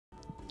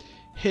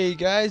Hey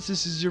guys,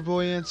 this is your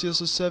boy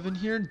Ansioso7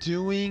 here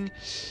doing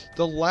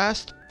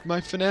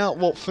my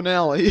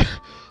finale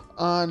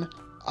on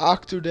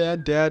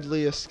Octodad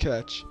Dadliest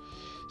catch.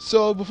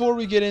 So before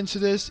we get into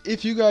this,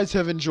 if you guys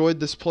have enjoyed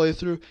this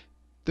playthrough,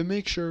 then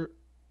make sure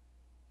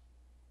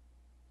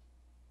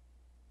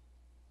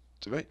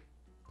to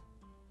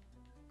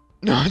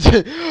No,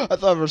 I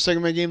thought for a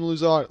second my game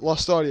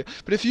lost audio.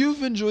 But if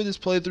you've enjoyed this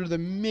playthrough,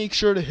 then make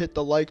sure to hit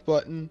the like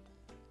button.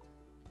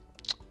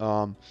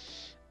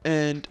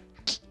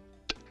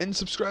 And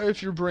subscribe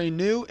if you're brand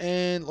new,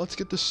 and let's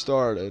get this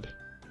started.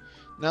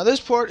 Now this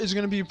part is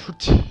going to be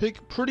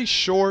pretty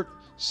short,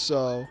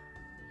 so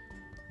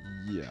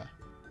yeah.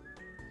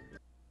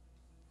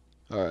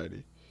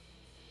 Alrighty.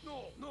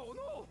 No,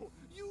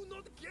 you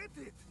not get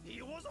it.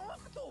 He was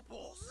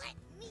octopus. Let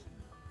me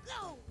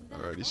go.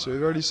 Alrighty, so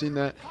we've already seen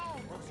that.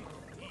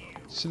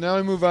 So now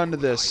we move on to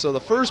this. So the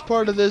first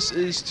part of this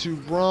is to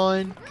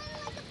run.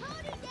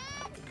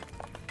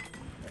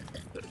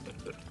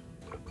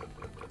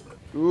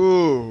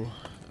 Ooh,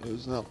 it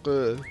was not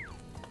good.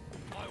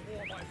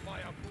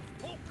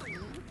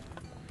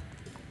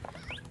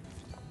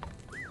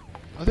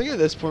 I think at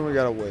this point we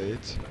gotta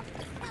wait.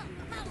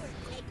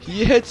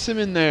 He hits him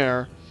in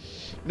there.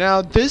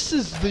 Now this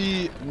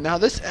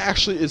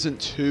actually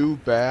isn't too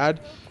bad.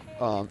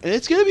 And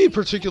it's gonna be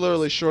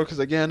particularly short because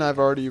again I've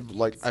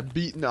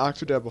beaten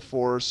Octodad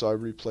before, so I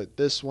replayed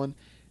this one,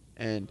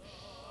 and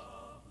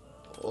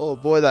oh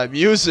boy, that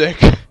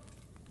music.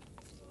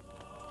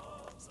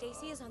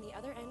 Stacy is on the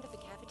other end of the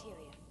cafeteria.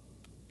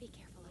 Be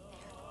careful up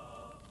there.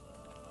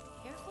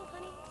 Careful,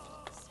 honey.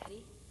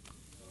 Steady.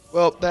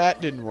 Well, that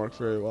didn't work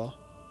very well.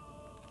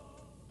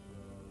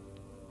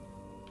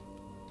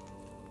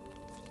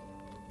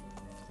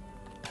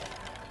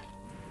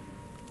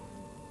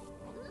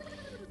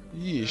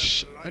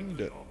 Yeesh, I need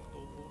to...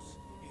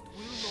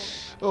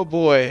 Oh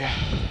boy.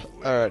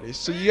 Alrighty,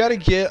 so you gotta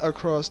get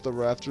across the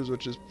rafters,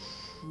 which is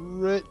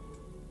pretty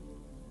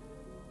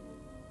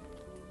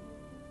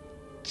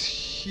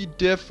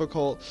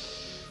difficult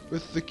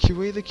with the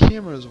way the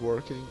camera is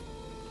working.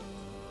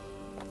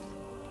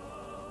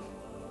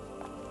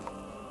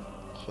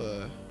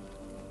 Okay.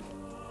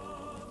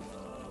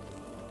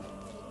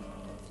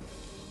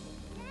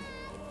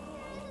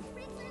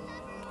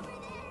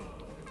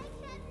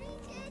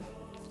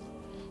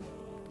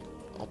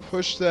 I'll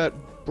push that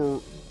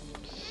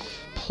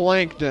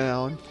plank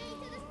down.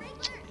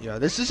 Yeah,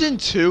 this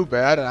isn't too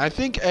bad, and I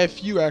think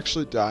if you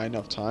actually die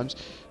enough times,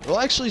 it'll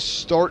actually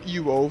start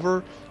you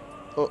over.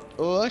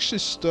 It'll actually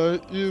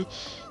start you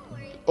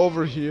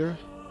over here.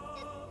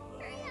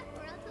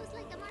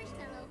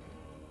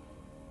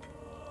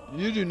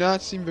 You do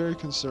not seem very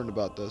concerned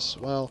about this.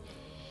 Well,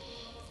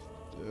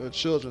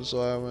 children,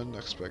 so I wouldn't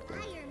expect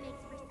that.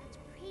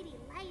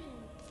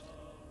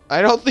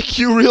 I don't think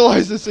you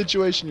realize the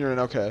situation you're in.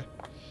 Okay.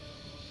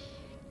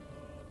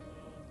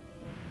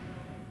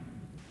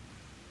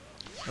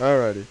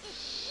 Alrighty.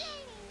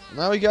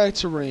 Now we got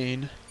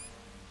terrain.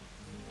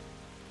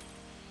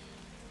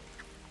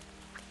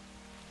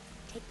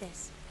 Take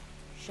this.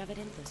 Shove it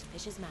into those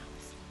fish's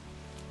mouths.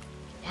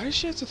 Why does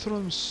she have to throw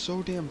them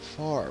so damn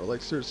far?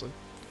 Like, seriously.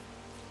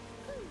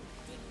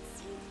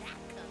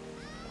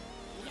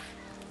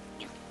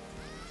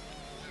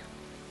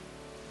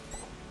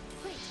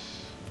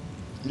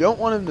 You don't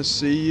want him to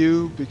see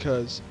you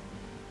because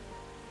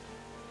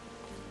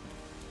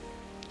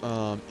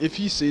if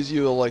he sees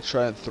you, he'll like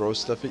try and throw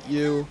stuff at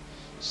you.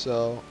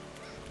 So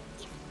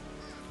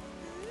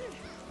You're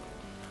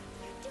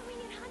doing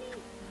it, honey.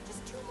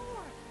 Just 2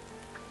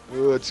 more.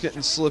 ooh, it's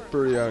getting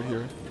slippery out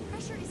here. The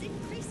pressure is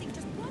increasing.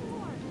 Just 1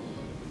 more.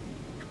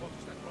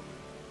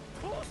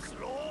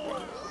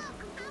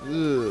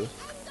 Ugh.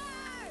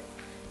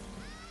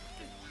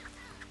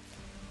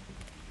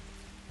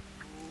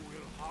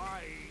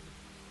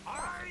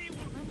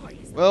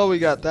 Well, we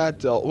got that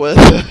dealt with.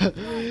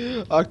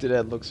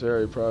 Octodad looks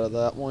very proud of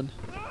that one.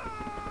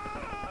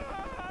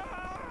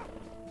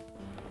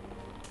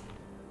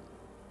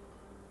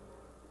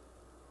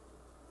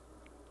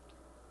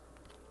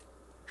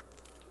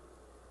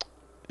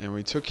 And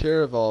we took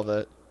care of all of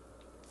it.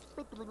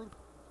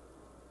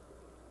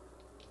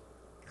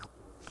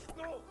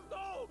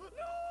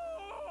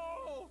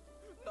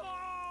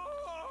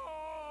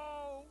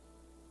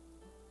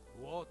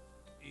 What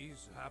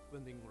is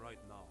happening right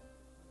now?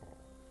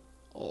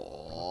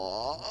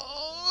 Aww.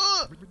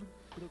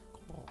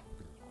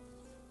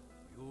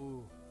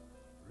 You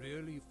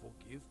really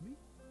forgive me?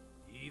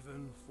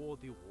 Even for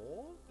the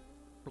war?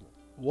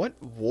 What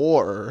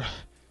war?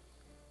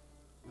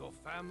 Your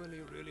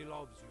family really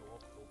loves you,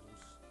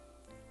 Octopus.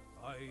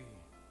 I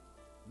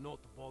not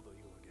bother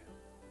you again.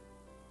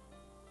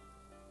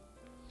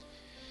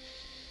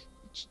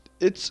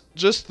 It's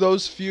just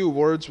those few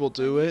words will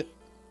do it.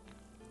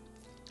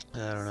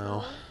 I don't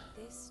know. So,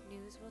 this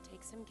news will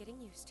take some getting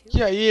used to.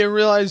 Yeah, you didn't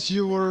realize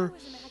you were I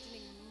was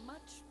imagining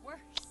much worse.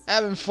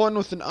 having fun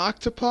with an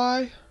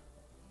octopi?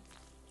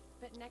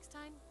 But next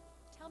time,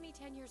 tell me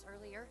 10 years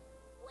earlier.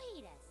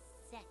 Wait a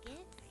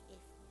second. If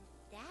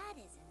that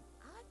is an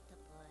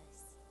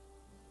octopus,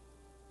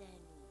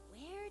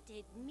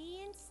 wanted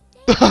me instead.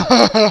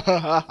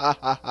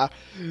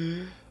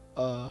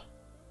 uh,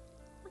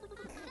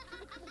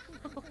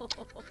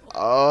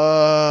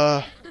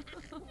 uh,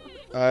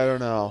 I don't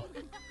know.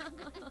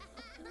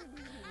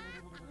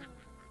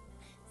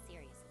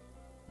 Seriously.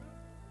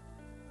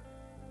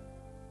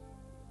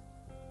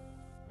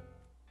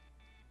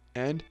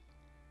 And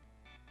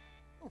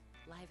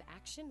Live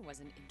action was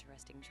an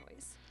interesting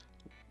choice.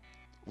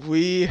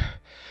 we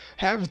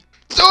have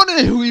done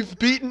it! We've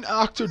beaten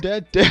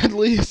Octodad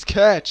Dadliest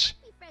Catch.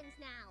 Be friends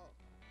now.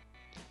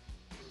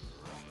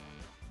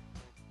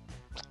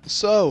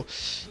 So,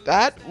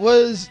 that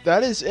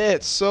is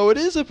it. So it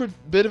is a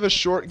bit of a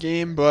short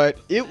game, but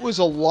it was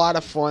a lot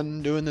of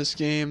fun doing this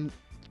game.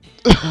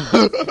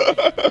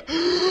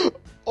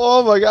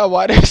 Oh my god,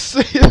 why did I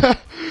say that?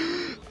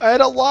 I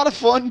had a lot of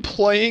fun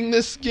playing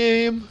this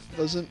game.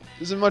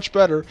 Isn't much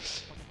better.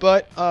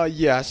 But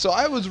yeah, so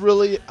I'm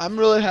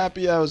really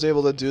happy I was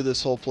able to do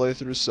this whole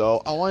playthrough.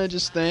 So I want to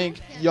just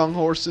thank Young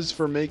Horses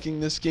for making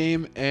this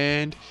game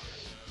and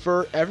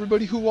for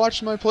everybody who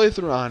watched my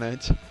playthrough on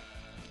it.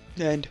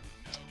 And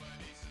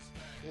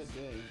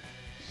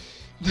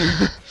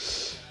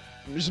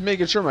I'm just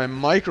making sure my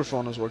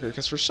microphone is working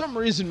because for some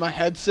reason my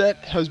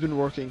headset has been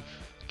working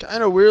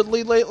kind of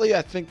weirdly lately.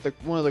 I think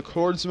one of the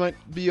cords might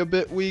be a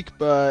bit weak,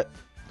 but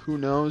who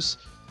knows?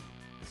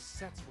 The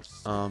sets were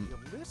so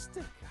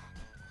realistic.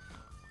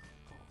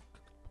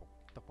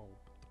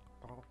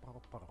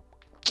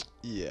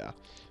 Yeah.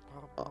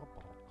 I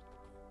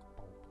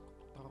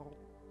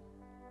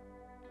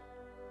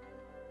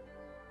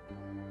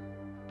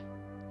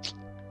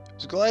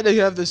was glad to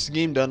have this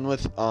game done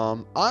with.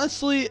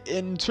 Honestly,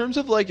 in terms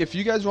of like, if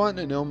you guys want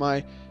to know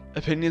my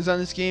opinions on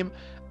this game,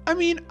 I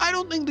mean, I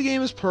don't think the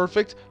game is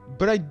perfect,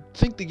 but I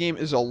think the game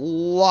is a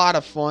lot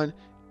of fun.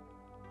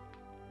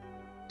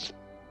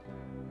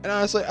 And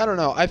honestly, I don't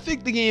know. I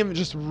think the game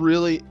just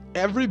really,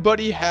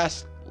 everybody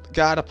has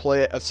got to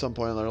play it at some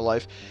point in their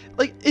life.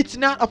 Like, it's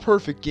not a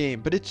perfect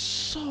game, but it's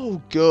so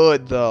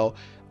good, though.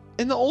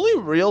 And the only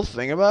real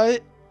thing about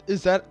it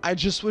is that I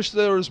just wish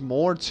there was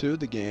more to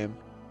the game.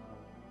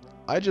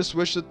 I just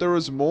wish that there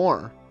was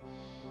more.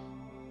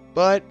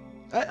 But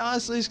that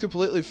honestly is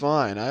completely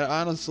fine.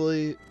 I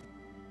honestly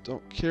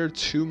don't care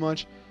too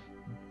much,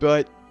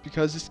 but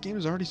because this game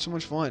is already so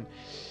much fun.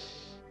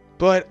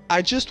 But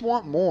I just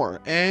want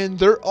more, and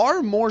there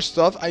are more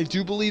stuff. I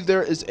do believe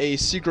there is a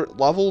secret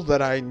level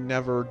that I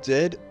never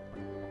did,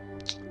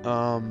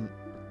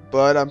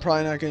 but I'm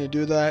probably not going to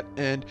do that.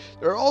 And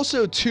there are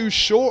also two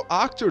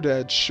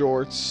Octodad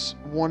shorts.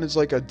 One is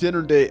like a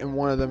dinner date, and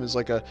one of them is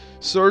like a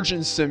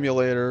surgeon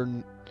simulator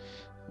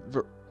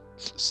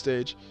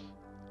stage.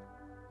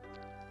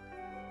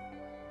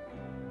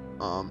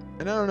 And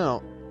I don't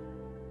know.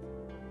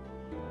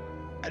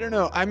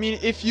 I mean,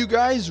 if you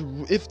guys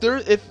really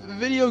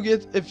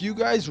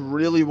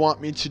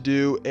want me to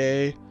do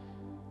a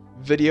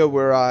video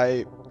where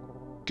I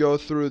go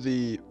through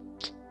the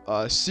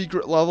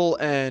secret level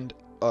and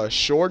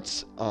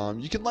shorts,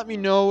 you can let me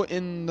know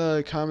in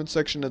the comment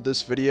section of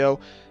this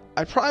video.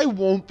 I probably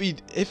won't be,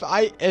 if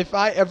I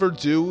ever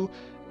do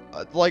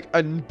like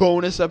a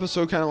bonus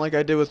episode, kind of like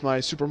I did with my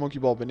Super Monkey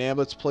Ball Banana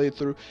Blitz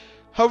playthrough.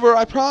 However,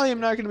 I probably am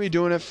not going to be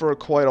doing it for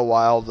quite a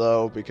while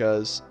though,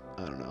 because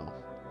I don't know.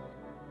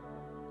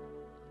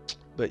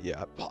 But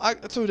yeah,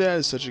 Octodad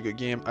is such a good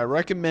game. I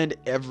recommend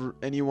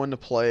anyone to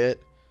play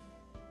it.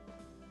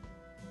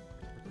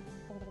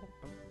 I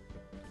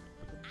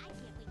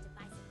can't wait to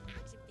buy some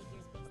action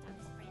figures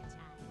based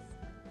on this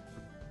franchise.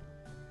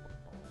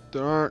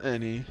 There aren't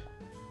any.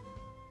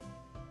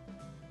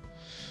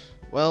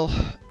 Well,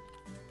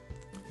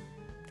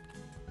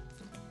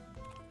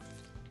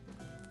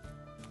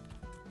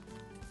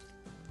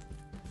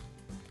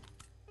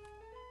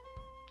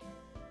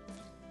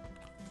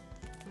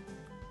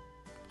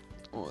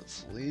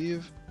 let's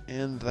leave.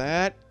 And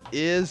that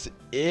is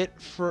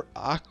it for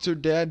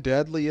Octodad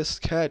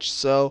Dadliest Catch.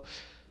 So,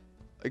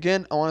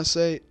 again, I want to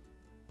say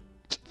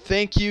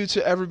thank you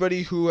to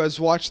everybody who has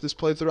watched this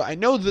playthrough. I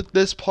know that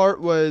this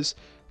part was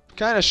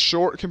kind of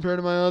short compared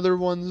to my other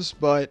ones,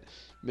 but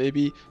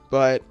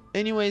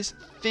anyways,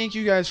 thank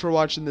you guys for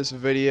watching this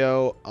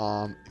video.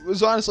 It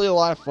was honestly a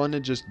lot of fun to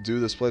just do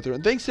this playthrough.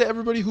 And thanks to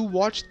everybody who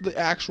watched the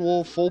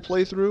actual full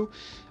playthrough.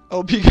 I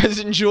hope you guys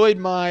enjoyed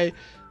my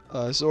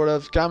sort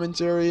of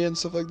commentary and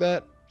stuff like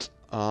that.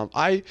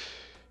 I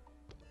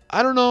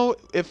don't know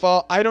if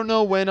I don't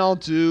know when I'll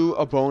do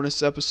a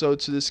bonus episode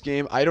to this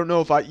game. I don't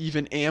know if I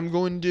even am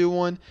going to do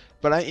one,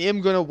 but I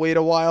am going to wait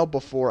a while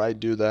before I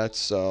do that.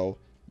 So,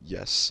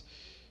 yes.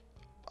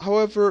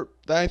 However,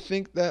 I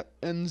think that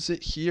ends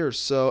it here.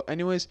 So,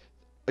 anyways,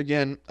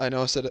 again, I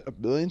know I said it a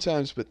billion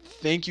times, but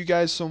thank you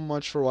guys so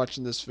much for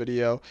watching this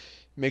video.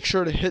 Make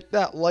sure to hit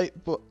that like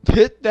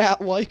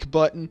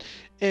button,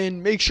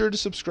 and make sure to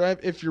subscribe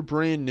if you're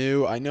brand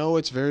new. I know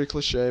it's very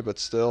cliche, but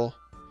still,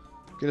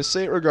 I'm gonna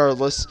say it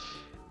regardless.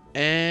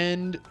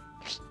 And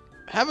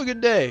have a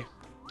good day.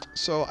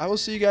 So I will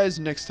see you guys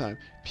next time.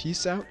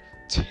 Peace out.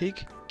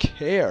 Take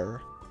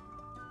care.